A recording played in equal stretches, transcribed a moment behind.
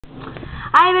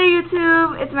Hi there,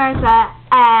 YouTube. It's Mraz,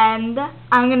 and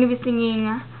I'm gonna be singing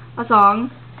a song.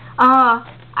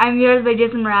 I'm here by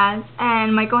Mraz,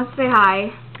 and Mike wants to say hi.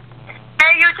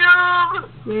 Hey, YouTube.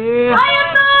 Yeah. Hi,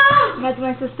 YouTube. That's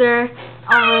my sister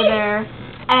over there,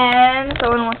 and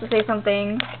someone wants to say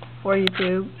something for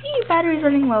YouTube. Hey, battery's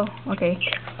running low. Okay,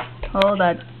 hold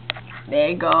on. There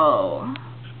you go.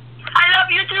 I love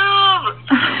YouTube.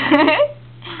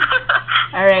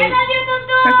 Alright. I love YouTube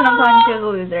too. Person I'm talking to is a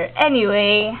loser.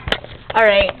 Anyway.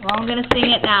 Alright, well I'm gonna sing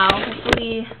it now.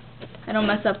 Hopefully I don't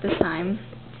mess up this time.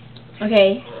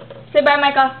 Okay. Say bye,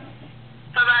 Micah.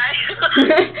 Bye-bye.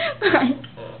 Bye.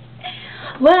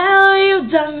 Well, you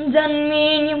done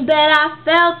me and you bet I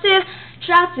felt it.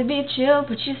 Tried to be chill,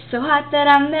 but you're so hot that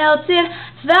I melted.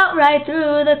 Felt right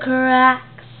through the cracks.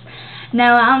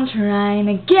 Now I'm trying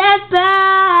to get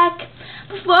back.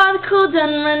 Before the cool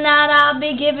done run out, I'll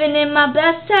be giving it my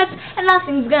best test, and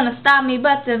nothing's gonna stop me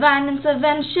but divine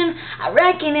intervention. I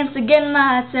reckon it's again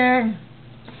my turn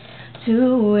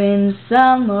to win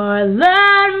some or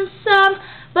learn some,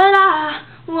 but I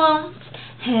won't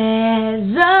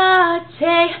hesitate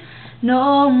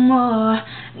no more,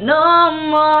 no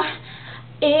more.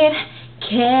 It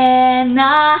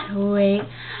cannot wait.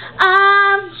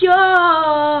 I'm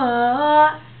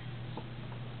yours.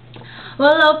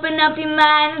 Well, open up your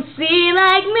mind and see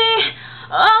like me.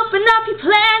 Open up your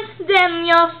plans, then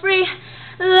you're free.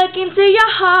 Look into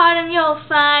your heart and you'll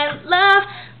find love,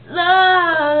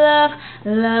 love, love,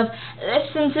 love.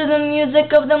 Listen to the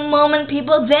music of the moment,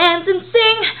 people dance and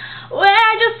sing.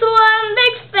 We're just one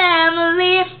big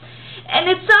family, and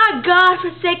it's our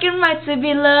God-forsaken right to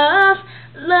be loved,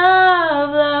 love,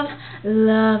 love,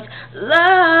 love,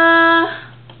 love.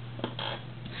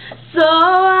 So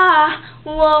I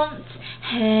won't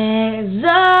hesitate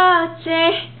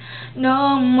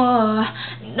no more,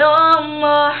 no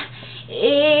more.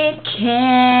 It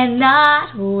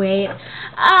cannot wait.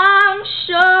 I'm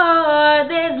sure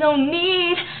there's no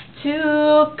need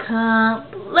to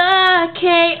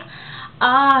complicate.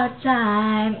 Our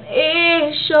time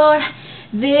is short.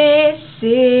 This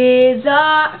is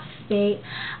our fate.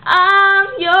 I'm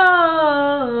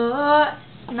yours.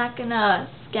 I'm not gonna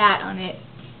scat on it.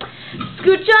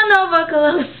 Scooch on over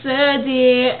closer,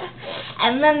 dear,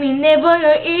 and let me nibble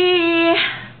your ear.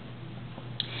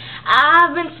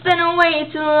 I've been spending way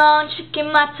too long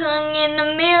tricking my tongue in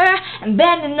the mirror and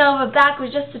bending over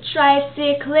backwards just to try to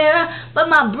see it clearer, but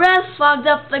my breath fogged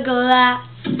up the glass.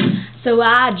 So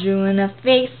I drew in a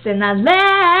face and I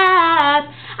laughed.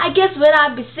 I guess what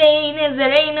I'd be saying is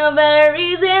there ain't no better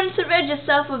reason to rid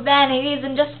yourself of vanities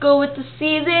and just go with the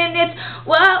season. It's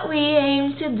what we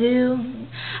aim to do.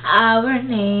 Our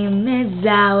name is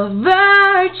our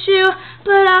virtue,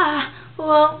 but I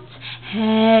won't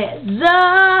hesitate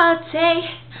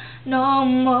no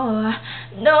more,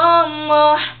 no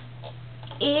more.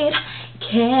 It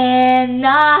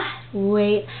cannot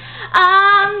wait.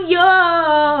 I'm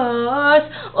yours.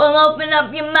 Well, open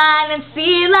up your mind and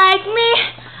see like me.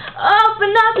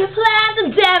 Open up your plans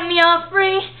and damn, you're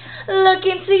free. Look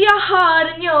into your heart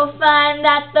and you'll find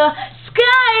that the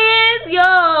sky is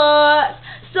yours.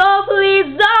 So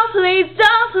please don't, please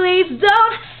don't, please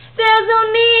don't. There's no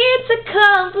need to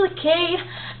complicate,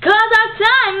 'cause our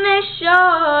time is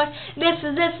short. This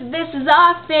is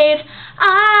our fate.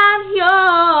 I'm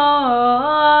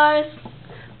yours.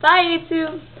 Bye,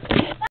 YouTube.